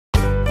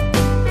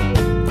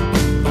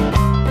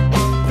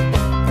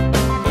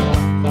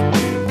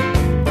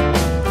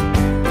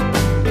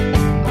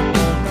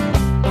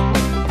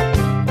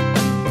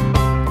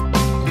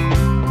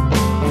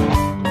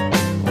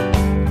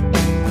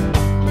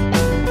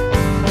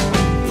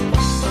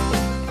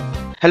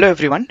Hello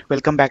everyone,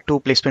 welcome back to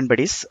Placement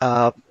Buddies.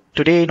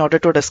 Today, in order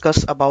to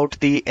discuss about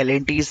the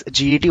L&T's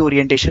GET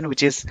orientation,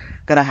 which is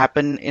gonna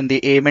happen in the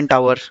AMN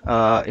Tower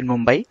in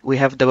Mumbai, we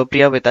have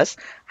Debapriya with us.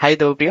 Hi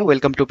Debapriya,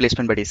 welcome to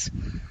Placement Buddies.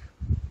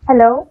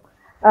 Hello.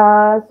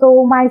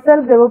 So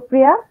myself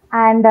Debapriya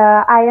and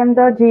I am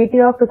the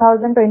GT of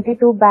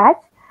 2022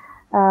 batch.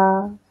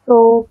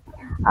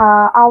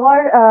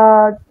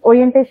 Our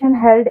orientation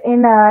held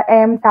in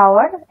AMN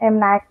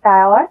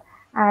Tower,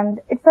 and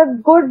it's a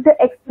good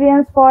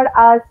experience for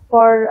us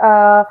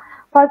for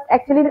first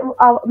actually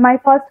my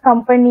first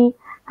company,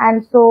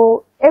 and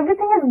so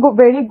everything is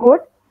very good.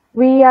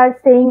 We are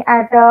staying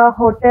at a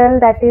hotel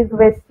that is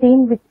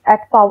Westin which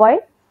at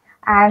Powai,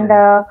 and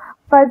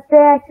first day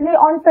actually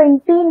on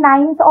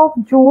 29th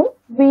of June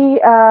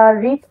we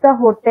reached the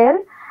hotel,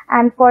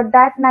 and for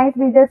that night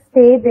we just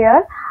stay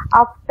there.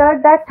 After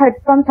that,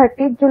 from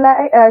 30th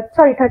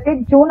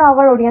 30th June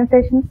our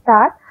orientation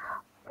starts.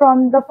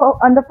 From the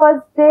on the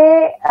first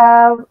day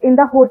in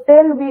the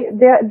hotel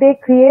they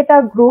create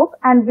a group,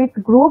 and with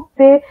group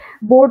they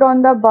board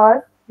on the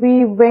bus.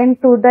 We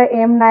went to the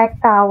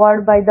AMN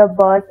Tower by the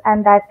bus,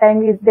 and that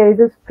time there is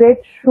a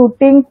great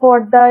shooting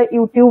for the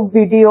YouTube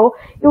video.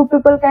 You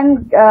people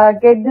can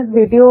get this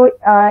video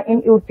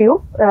in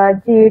YouTube,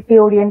 GET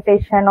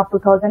orientation of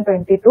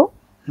 2022.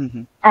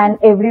 And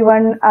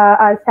everyone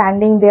are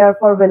standing there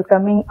for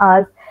welcoming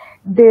us.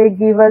 They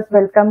give us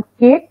welcome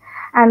kit,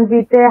 and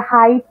with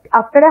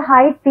after a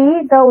high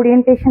tea, the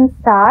orientation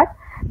starts.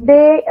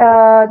 The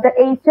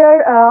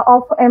HR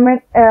of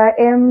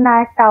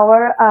AMN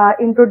Tower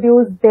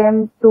introduced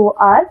them to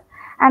us,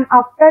 and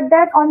after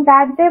that, on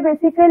that day,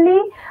 basically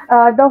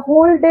the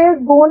whole day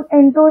is gone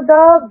into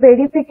the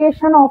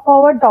verification of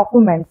our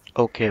documents.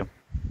 Okay.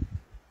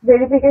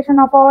 Verification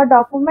of our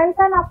documents,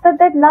 and after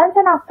that lunch,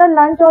 and after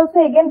lunch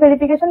also again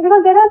verification,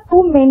 because there are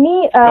too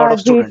many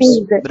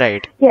students.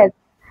 Right.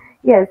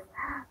 Yes.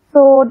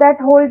 So that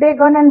whole day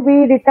gone, and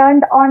we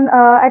returned on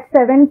at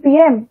 7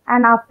 p.m.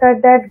 and after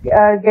that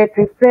get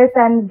refreshed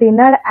and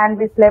dinner, and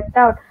we slept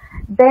out.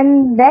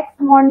 Then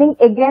next morning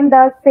again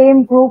the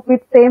same group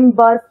with same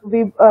bus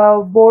we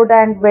board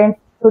and went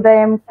to the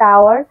M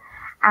Tower,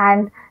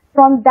 and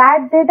from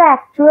that day the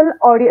actual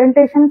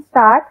orientation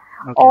start.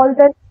 Okay. All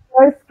the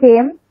teachers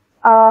came.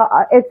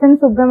 S.N.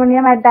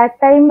 Subramaniam at that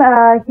time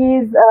he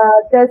is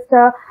just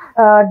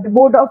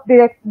board of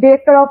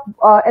director of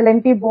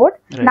L&T board.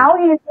 Right. Now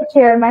he is the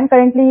chairman.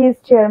 Currently he is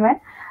chairman.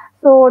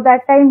 So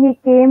that time he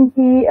came,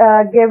 he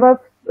gave a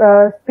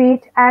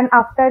speech, and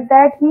after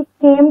that he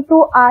came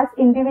to us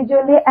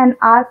individually and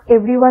asked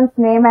everyone's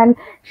name and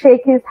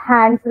shake his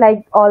hands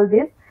like all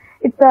this.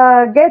 It's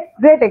a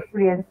great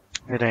experience.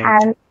 Right.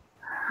 And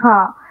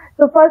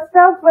so first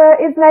half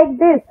is like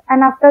this,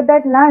 and after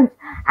that lunch,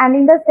 and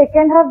in the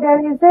second half there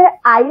is a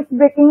ice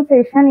breaking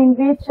session in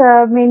which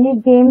many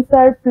games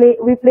are played.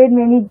 We played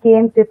many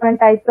games, different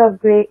types of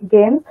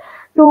games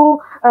to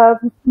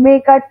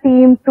make a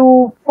team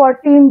for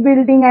team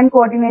building and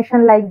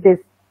coordination like this.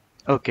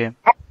 Okay.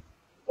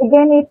 And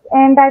again it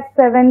ended at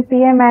 7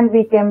 p.m. and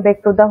we came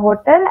back to the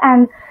hotel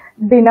and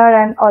dinner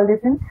and all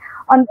this.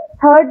 On the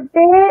third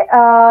day,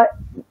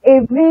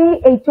 every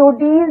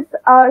HODs,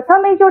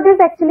 some HODs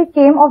actually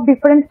came of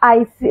different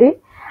IC, okay,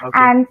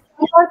 and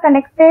some were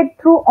connected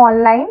through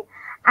online,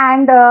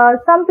 and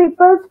some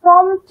people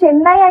from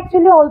Chennai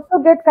actually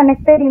also get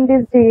connected in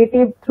this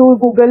GET through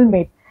Google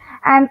Meet.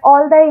 And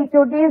all the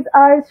HODs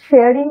are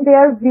sharing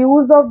their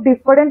views of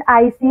different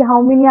IC,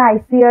 how many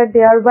IC are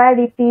there, where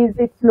it is,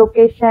 its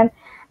location,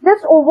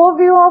 just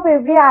overview of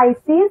every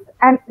ICs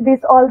and these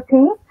all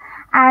things.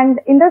 And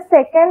in the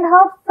second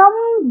half,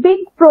 some big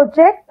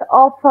project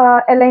of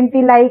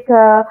L&T like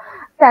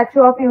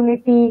Statue of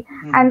Unity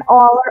and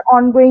our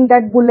ongoing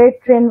that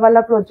bullet train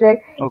wala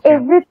project. Okay.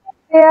 Everything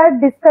they are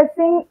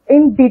discussing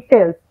in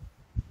details,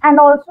 and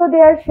also they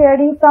are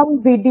sharing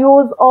some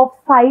videos of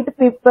site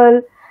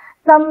people,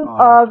 some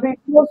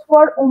videos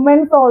for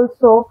women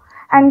also.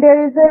 And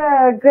there is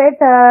a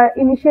great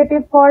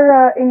initiative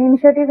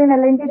in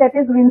L&T that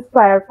is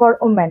Inspire for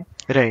women.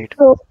 Right.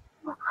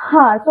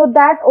 So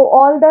that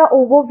all the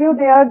overview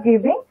they are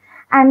giving,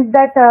 and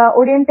that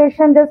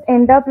orientation just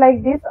end up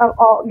like this,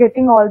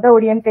 getting all the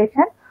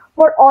orientation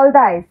for all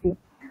the IC.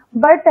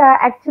 But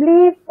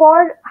actually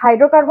for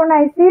hydrocarbon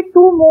IC,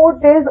 2 more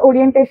days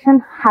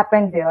orientation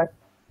happened there.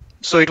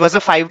 So it was a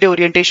 5-day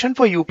orientation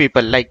for you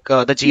people, like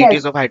the GETs,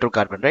 yes, of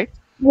hydrocarbon, right?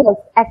 Yes,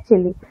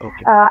 actually.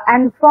 Okay.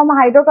 And from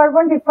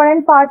hydrocarbon,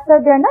 different parts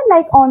are there,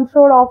 like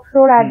onshore,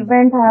 offshore,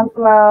 advent,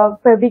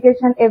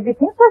 fabrication,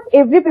 everything. So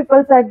every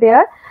peoples are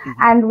there,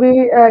 and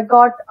we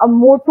got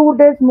 2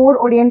 days more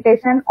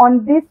orientation.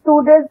 On these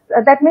 2 days,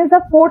 that means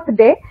the 4th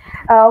day.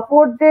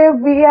 4th day,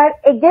 we are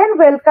again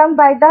welcomed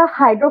by the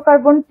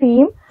hydrocarbon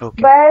team,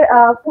 okay, where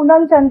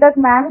Poonam Chandak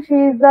ma'am, she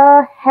is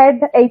the head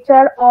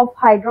HR of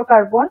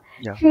hydrocarbon.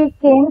 Yeah. She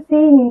came, she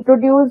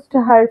introduced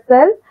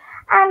herself.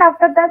 And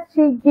after that,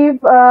 she gave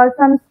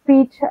some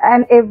speech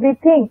and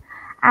everything.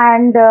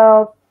 And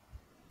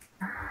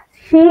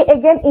she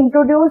again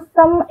introduced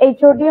some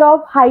HOD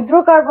of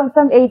hydrocarbon,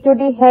 some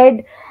HOD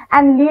head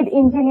and lead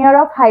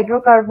engineer of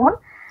Hydrocarbon.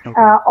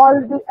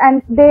 Okay.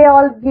 And they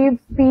all give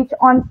speech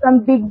on some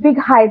big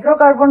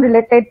hydrocarbon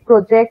related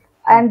projects,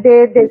 and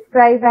they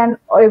describe and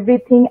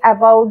everything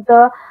about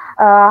the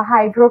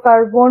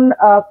hydrocarbon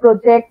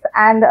projects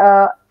and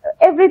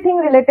everything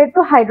related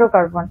to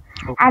hydrocarbon.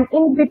 Okay. And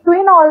in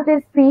between all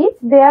this speech,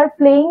 they are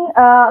playing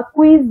a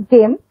quiz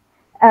game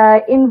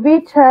in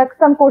which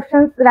some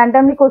questions,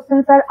 randomly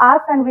questions are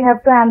asked, and we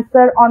have to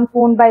answer on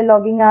phone by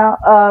logging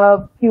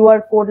a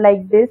QR code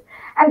like this.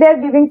 And they are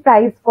giving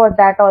prize for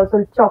that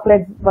also,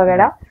 chocolates,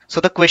 vagara. So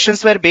the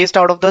questions were based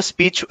out of the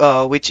speech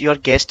which your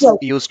guests Yes.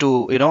 used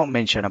to,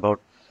 mention about.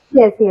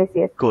 Yes.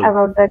 Cool.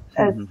 About that.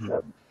 Mm-hmm.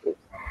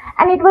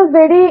 And it was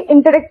very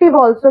interactive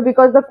also,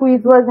 because the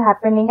quiz was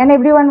happening and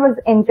everyone was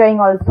enjoying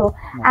also.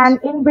 Nice. And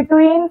in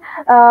between,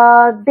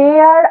 they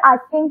are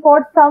asking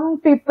for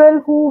some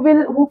people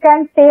who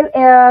can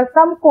tell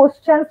some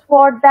questions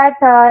for that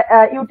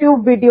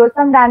YouTube video,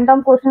 some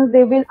random questions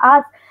they will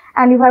ask,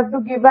 and you have to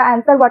give an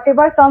answer,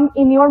 whatever come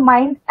in your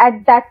mind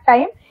at that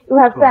time. You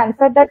have Cool. to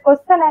answer that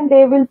question, and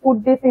they will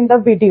put this in the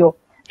video.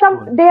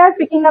 Cool. They are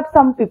picking up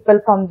some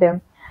people from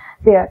them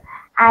there.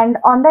 And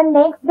on the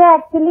next day,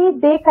 actually,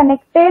 they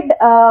connected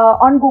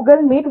on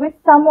Google Meet with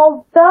some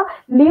of the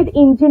lead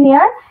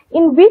engineer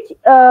in which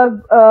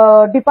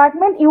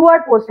department you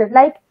are posted.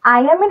 Like, I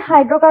am in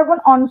hydrocarbon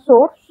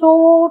onshore,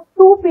 so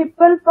two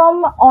people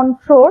from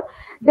onshore,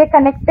 they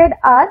connected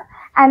us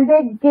and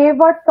they gave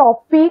a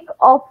topic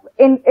of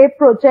in a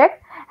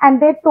project,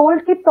 and they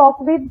told to talk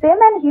with them,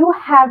 and you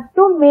have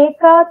to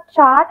make a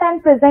chart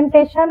and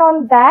presentation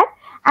on that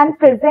and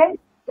present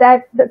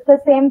that the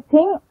same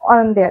thing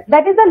on there.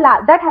 That is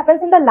that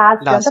happens in the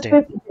last day, on the Last day.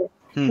 5th day.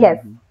 Mm-hmm.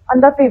 Yes, on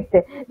the 5th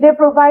day. They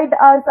provide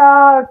us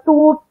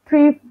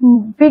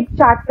 2-3 big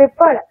chart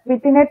paper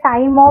within a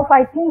time of,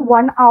 I think,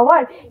 1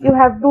 hour. You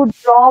have to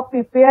draw,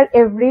 prepare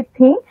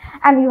everything,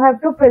 and you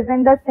have to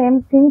present the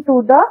same thing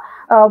to the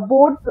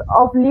boards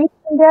of leads.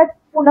 There,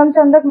 Poonam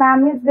Chandak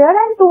ma'am is there,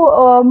 and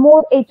to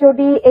more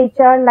HOD,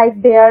 HR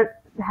like there.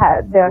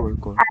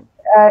 Cool.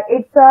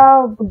 It's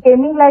a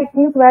gaming like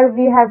things where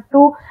we have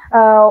to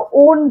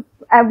own,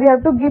 we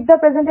have to give the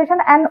presentation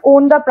and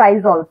own the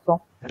prize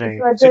also.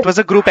 Right. So it was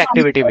a group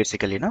activity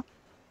basically, no?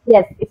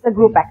 Yes, it's a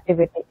group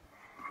activity.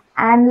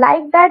 And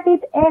like that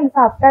it ends.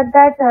 After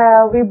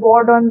that, we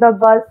board on the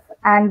bus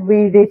and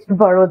we reached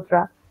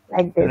Barodra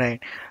like this. Right.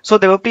 So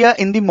Debapriya,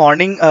 in the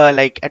morning,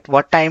 like at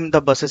what time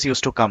the buses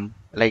used to come?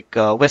 Like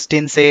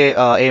Westin se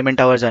AMN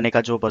Tower जाने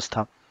का जो bus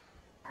था.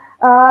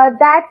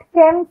 That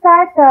came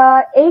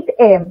at 8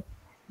 a.m.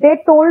 They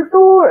told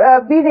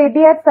to be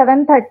ready at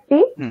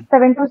 7:30,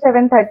 7 to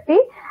 7:30.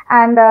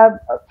 And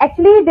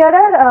actually, there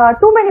are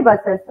too many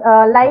buses,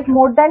 like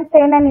more than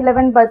 10 and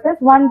 11 buses.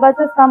 One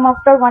buses come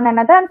after one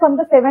another. And from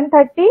the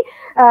 7:30,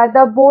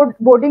 the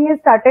boarding is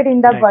started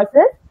in the Right.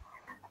 buses.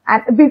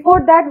 And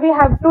before that, we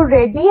have to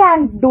ready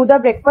and do the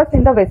breakfast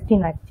in the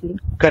Westin actually.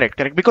 Correct.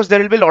 Because there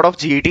will be a lot of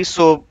GETs,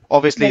 so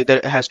obviously Yes.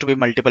 there has to be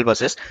multiple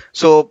buses.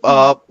 So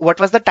what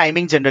was the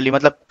timing generally?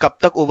 मतलब कब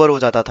तक over हो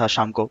जाता था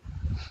शाम को?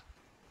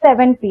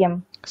 7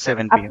 p.m.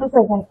 7 Up p.m. to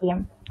 7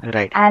 p.m.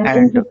 Right. And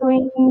in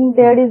between,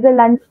 there is a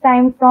lunch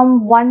time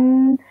from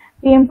 1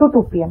 p.m. to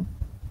 2 p.m.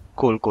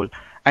 Cool.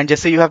 And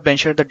जैसे you have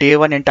mentioned, the day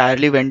one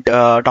entirely went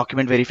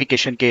document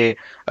verification के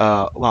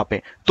वहाँ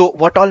पे. So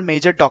what all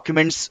major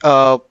documents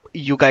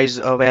you guys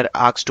were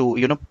asked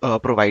to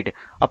provide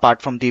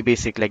apart from the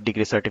basic like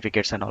degree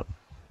certificates and all?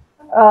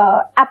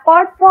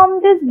 Apart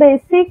from this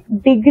basic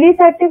degree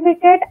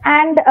certificate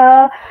and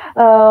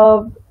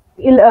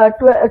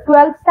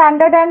 12th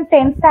standard and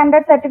 10th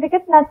standard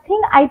certificates,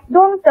 nothing, I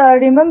don't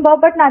remember,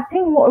 but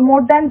nothing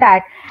more than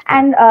that.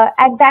 And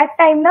at that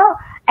time now,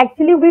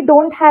 actually we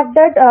don't have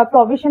that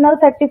provisional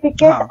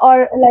certificate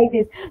or like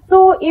this.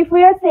 So if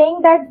we are saying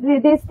that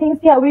these things,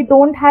 yeah, we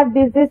don't have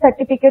this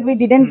certificate, we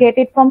didn't get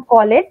it from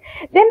college,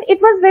 then it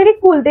was very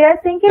cool. They are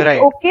saying it's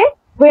Right. okay,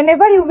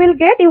 whenever you will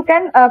get, you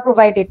can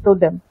provide it to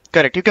them.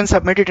 Correct. You can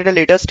submit it at a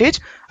later stage.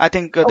 I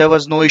think there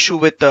was no issue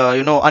with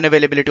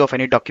unavailability of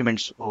any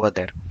documents over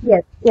there.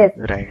 Yes.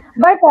 Right.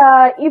 But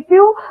if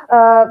you,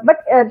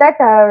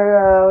 that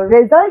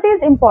result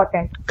is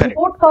important. Correct.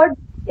 Report card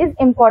is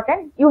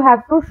important. You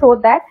have to show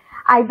that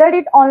either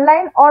it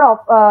online or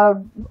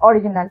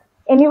original.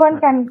 Anyone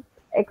can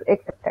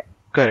accept it.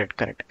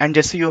 Correct. And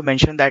Jesse, you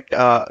mentioned that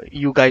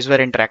you guys were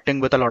interacting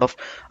with a lot of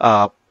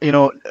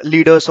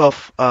leaders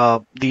of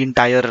the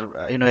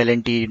entire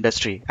L&T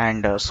industry,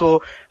 and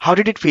so how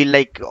did it feel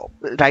like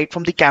right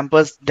from the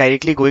campus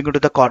directly going into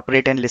the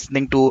corporate and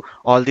listening to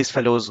all these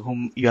fellows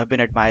whom you have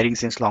been admiring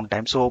since long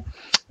time? So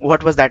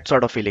what was that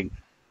sort of feeling?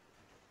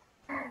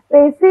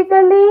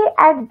 Basically,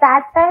 at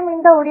that time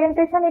in the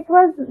orientation, it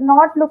was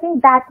not looking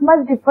that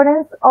much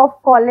difference of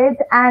college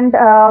and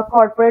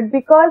corporate,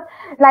 because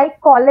like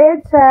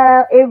college,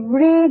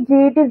 every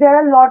GET, there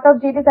are a lot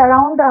of GETs,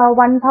 around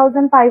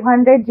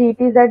 1,500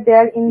 GETs are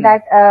there in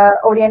that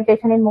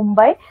orientation in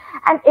Mumbai,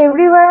 and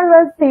everyone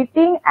was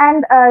sitting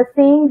and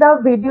seeing the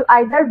video,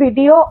 either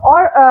video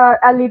or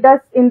a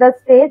leader in the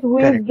stage who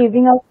is Correct.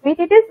 giving a speech.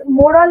 It is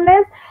more or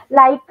less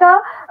like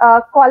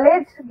a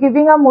college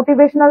giving a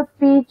motivational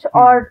speech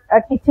or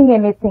teaching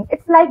anything.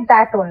 It's like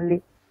that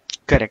only.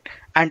 Correct.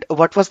 And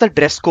what was the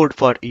dress code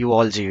for you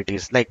all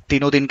GETs? Like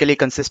तीनों दिन के लिए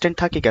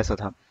consistent था कि कैसा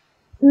था?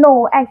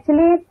 No,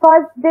 actually,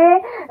 first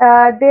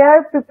they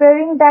are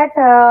preparing that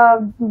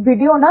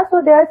video, na,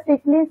 so they are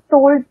strictly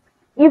told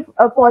if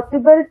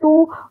possible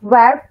to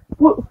wear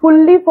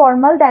fully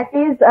formal, that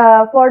is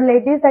for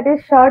ladies, that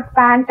is shirt,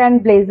 pant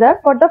and blazer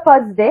for the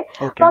first day.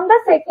 Okay. From the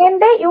second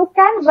day, you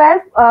can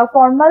wear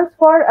formals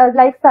for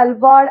like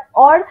salwar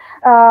or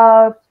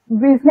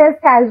business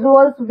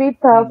casuals with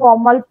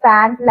formal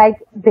pant like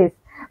this.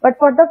 But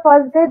for the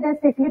first day, they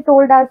strictly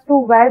told us to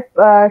wear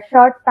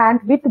shirt,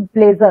 pant with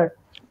blazer.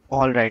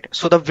 All right.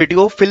 So the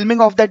video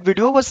filming of that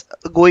video was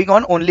going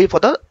on only for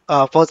the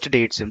first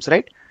day, it seems,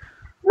 right?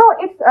 No,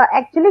 it's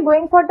actually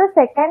going for the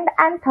second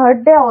and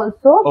third day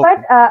also. Okay.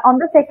 But on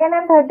the second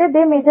and third day,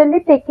 they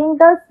majorly taking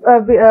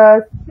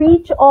the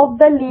speech of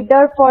the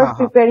leader for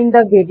preparing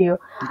the video.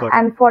 Got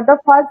And for the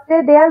first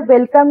day, they are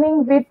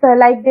welcoming with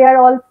like they are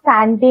all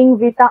standing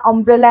with an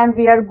umbrella, and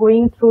we are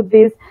going through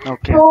this.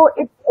 Okay. So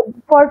it's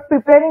for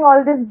preparing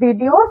all these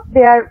videos,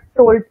 they are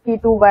told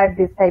to wear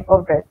this type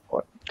of dress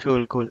code.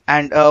 Cool, cool.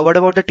 And what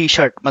about the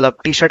t-shirt?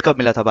 मतलब t-shirt कब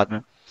मिला था बाद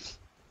में?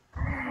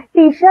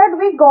 T-shirt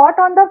we got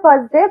on the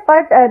first day,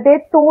 but they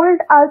told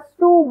us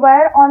to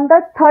wear on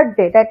the third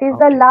day. That is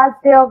the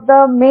last day of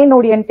the main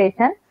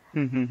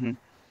orientation.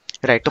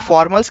 Right. तो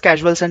formals,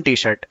 casuals and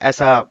t-shirt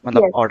ऐसा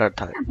मतलब Yes. order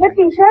था. The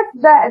T-shirts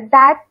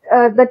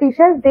the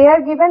T-shirts they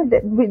are given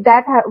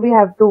we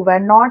have to wear,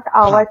 not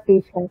our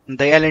T-shirt.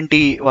 The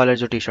L&T वाला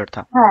जो t-shirt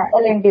था. हाँ,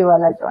 L&T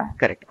वाला जो है.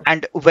 Correct.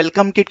 And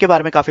welcome kit के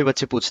बारे में काफी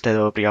बच्चे पूछते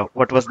हैं प्रिया.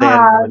 What was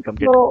their welcome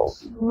kit? So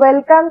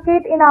welcome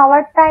kit in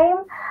our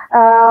time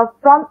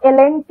from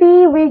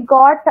L&T we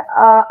got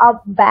a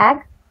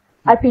bag,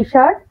 a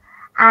T-shirt,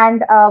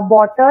 and a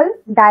bottle,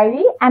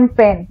 diary, and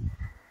pen,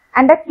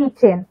 and a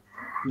keychain.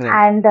 Right.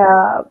 And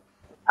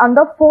on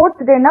the fourth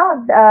day,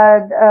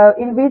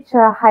 in which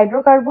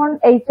Hydrocarbon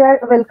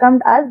HR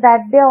welcomed us,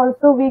 that day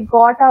also we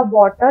got a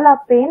bottle, a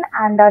pen,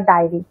 and a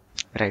diary.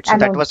 Right. So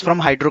And that was from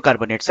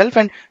Hydrocarbon itself,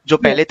 and जो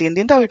पहले 3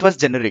 दिन था, it was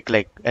generic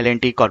like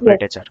L&T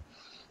corporate HR.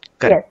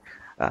 Correct.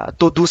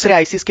 तो दूसरे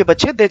ICs के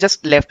बच्चे they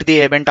just left the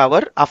AMN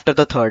Tower after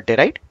the third day,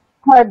 right?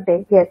 Third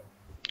day, yes.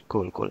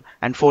 Cool, cool.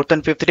 And fourth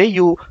and fifth day,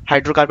 you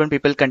Hydrocarbon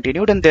people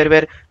continued, and there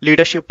were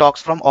leadership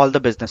talks from all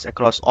the business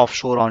across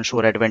offshore,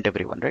 onshore, advent,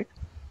 everyone, right?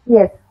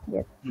 Yes,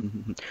 yes.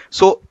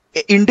 So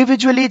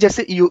individually,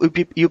 जैसे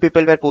you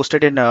people were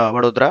posted in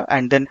Vadodara,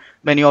 and then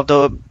many of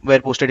the were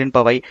posted in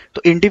Powai.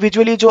 तो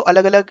individually जो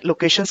अलग-अलग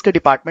locations के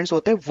departments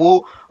होते हैं,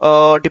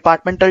 वो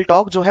departmental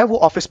talk जो है वो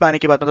office में आने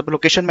के बाद, मतलब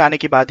location में आने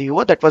के बाद ही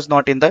हुआ. That was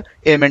not in the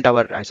AMN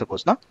Tower, I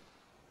suppose, ना?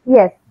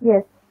 Yes,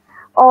 yes.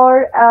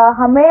 और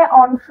हमें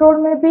onshore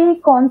में भी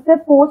कौन से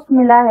post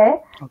मिला है,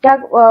 क्या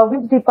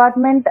which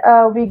department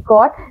we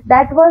got,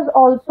 that was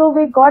also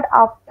we got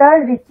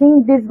after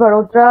reaching this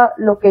Vadodara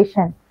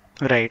location.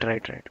 Right.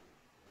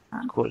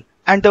 Cool.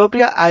 And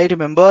Debapriya, I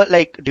remember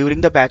like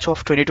during the batch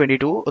of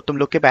 2022, तुम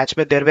लोग के batch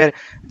में there were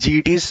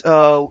GETs,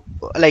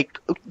 like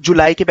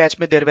July के batch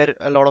में there were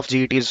a lot of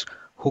GETs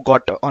who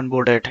got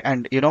onboarded,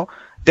 and you know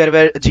there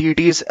were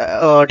GETs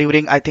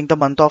during I think the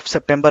month of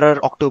September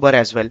or October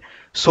as well.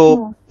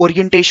 So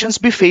orientations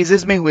भी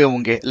phases में हुए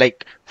होंगे.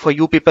 Like for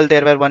you people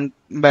there were one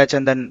batch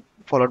and then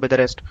followed by the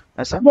rest.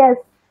 ऐसा? Yes.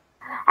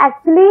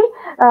 Actually,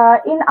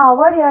 in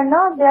our year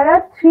now, there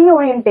are 3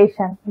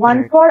 orientations.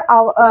 One for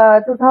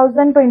our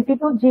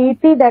 2022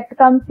 GET that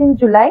comes in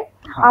July.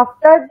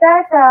 After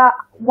that,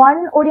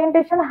 one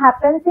orientation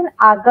happens in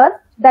August,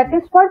 that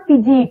is for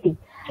PGET.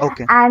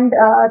 Okay. And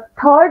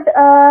third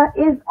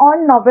is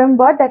on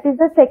November, that is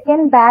the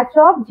second batch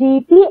of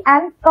GET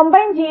and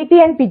combined GET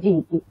and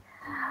PGET.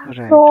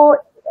 Right. So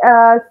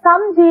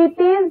some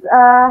GETs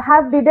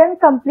have didn't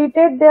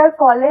completed their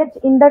college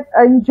in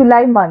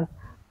July month.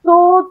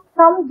 So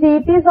some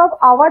GETs of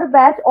our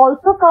batch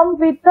also come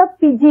with the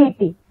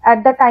PGET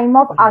at the time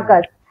of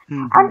August.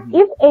 And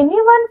if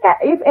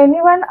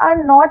anyone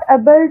are not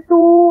able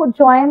to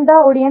join the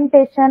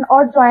orientation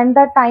or join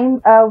the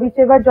time,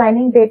 whichever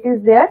joining date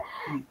is there,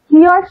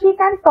 he or she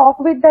can talk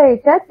with the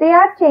HR. They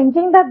are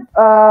changing the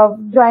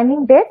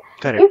joining date.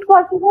 Correct. If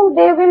possible,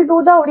 they will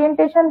do the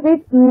orientation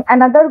with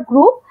another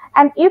group,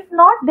 and if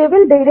not, they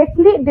will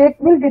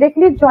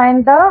directly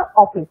join the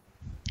office.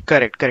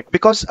 Correct.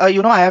 Because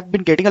you know, I have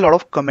been getting a lot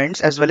of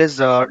comments as well as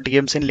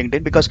DMs in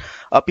LinkedIn, because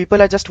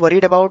people are just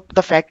worried about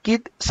the fact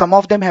that some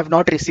of them have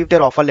not received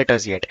their offer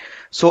letters yet.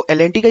 So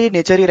L&T का ये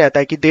nature ही रहता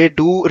है कि they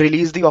do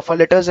release the offer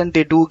letters and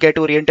they do get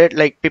oriented,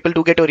 like people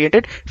do get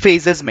oriented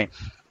phases में.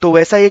 तो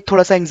वैसा एक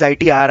थोड़ा सा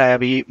एंजाइटी आ रहा है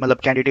अभी मतलब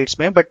कैंडिडेट्स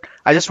में, but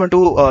I just want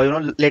to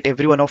let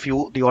every one of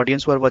you the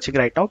audience who are watching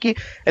right now कि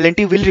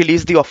L&T will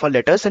release the offer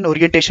letters and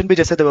orientation भी,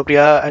 जैसे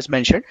देवप्रिया हैज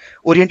मेंशन्ड,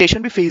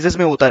 ओरिएंटेशन भी फेजेस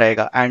में होता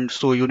रहेगा, and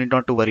so you need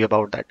not to worry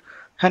about that,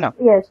 है ना?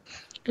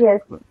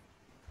 Yes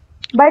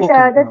but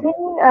the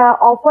thing,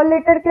 offer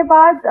letter के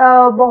बाद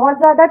बहुत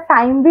ज्यादा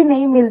टाइम भी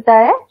नहीं मिलता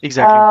है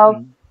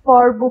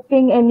फॉर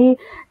बुकिंग एनी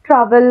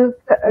ट्रैवल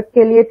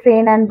के लिए,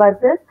 ट्रेन एंड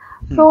बसेस,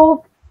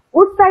 तो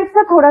उस साइड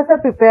से थोड़ा सा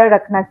प्रिपेयर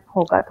रखना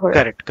होगा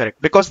थोड़ा। करेक्ट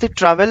बिकॉज द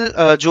ट्रैवल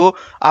जो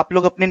आप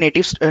लोग अपने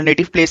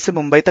नेटिव प्लेस से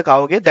मुंबई तक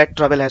आओगे, that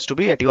travel has to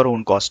be at your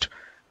own cost.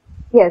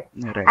 Yes,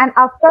 right. And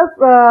after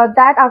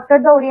that, after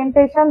the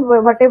orientation,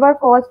 whatever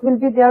cost will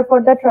be there for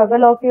the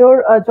travel of your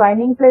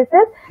joining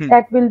places,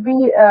 that will be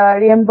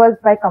reimbursed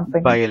by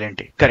company. By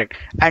L&T, correct.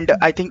 And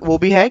I think वो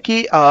भी है कि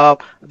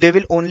they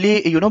will only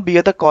be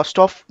at the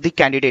cost of the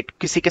candidate.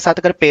 किसी के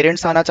साथ अगर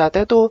parents आना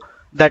चाहते हैं तो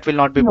that will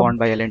not be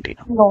borne by L&T.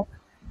 No.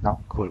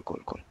 Cool.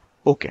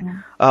 Okay.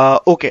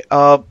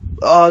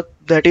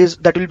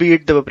 That will be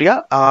it, Debapriya.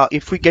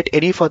 If we get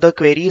any further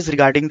queries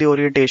regarding the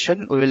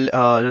orientation, we will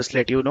just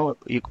let you know.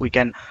 We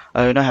can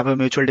have a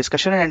mutual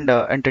discussion and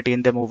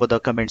entertain them over the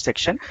comment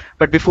section.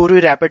 But before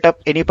we wrap it up,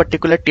 any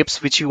particular tips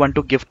which you want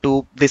to give to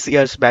this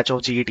year's batch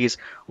of GETs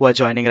who are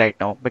joining right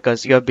now?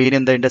 Because you have been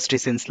in the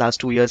industry since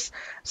last 2 years,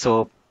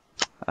 so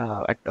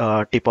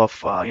tip of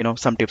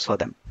some tips for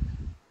them.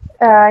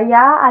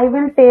 I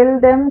will tell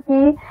them कि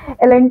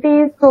L&T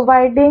is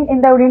providing in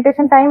the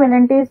orientation time,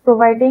 L&T is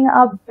providing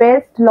a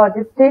best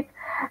logistic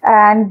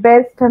and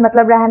best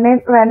मतलब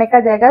रहने का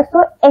जगह,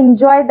 so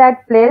enjoy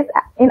that place.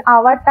 In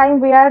our time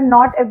we are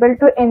not able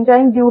to enjoy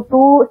due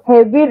to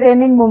heavy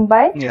rain in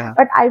Mumbai,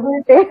 but I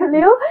will tell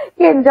you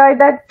to enjoy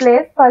that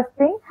place, first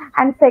thing.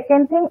 And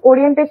second thing,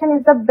 orientation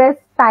is the best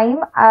time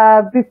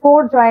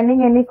before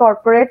joining any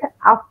corporate.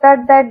 After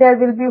that there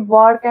will be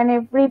work and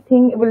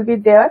everything will be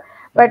there.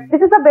 But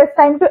this is the best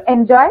time to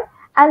enjoy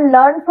and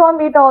learn from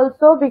it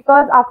also,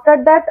 because after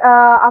that,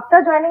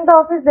 after joining the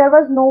office, there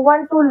was no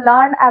one to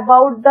learn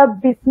about the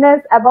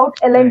business, about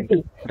L&T.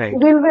 Right.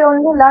 We will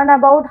only learn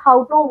about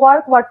how to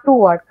work, what to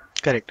work.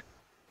 Correct.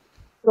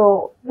 So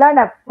learn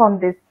up from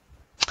this.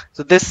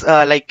 So this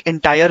like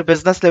entire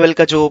business level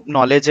का जो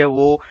knowledge है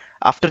वो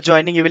after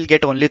joining you will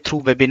get only through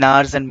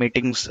webinars and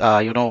meetings,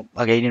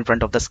 again in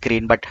front of the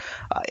screen. But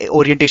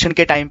orientation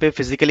के time पे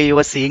physically you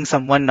are seeing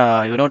someone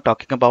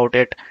talking about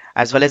it,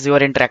 as well as you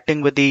are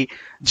interacting with the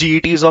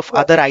GETs of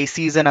other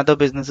ICs and other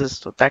businesses.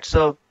 So that's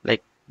a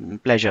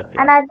pleasure.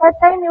 And at that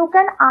time you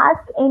can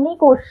ask any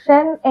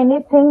question,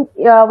 anything,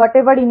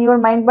 whatever in your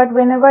mind. But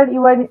whenever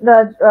you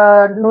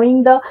are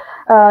knowing the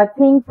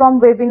thing from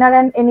webinar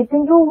and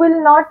anything, you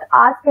will not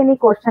ask any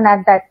question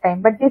at that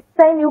time. But this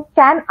time you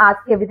can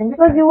ask everything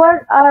because you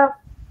are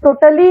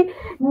totally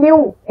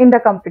new in the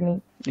company.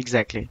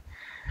 Exactly.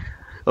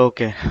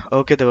 Okay,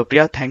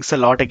 Debapriya, thanks a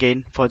lot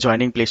again for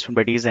joining Placement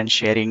Buddies and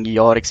sharing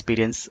your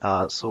experience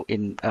so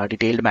in a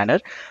detailed manner.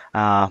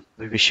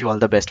 We wish you all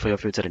the best for your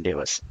future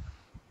endeavors.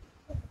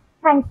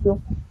 Thank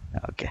you.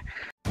 Okay.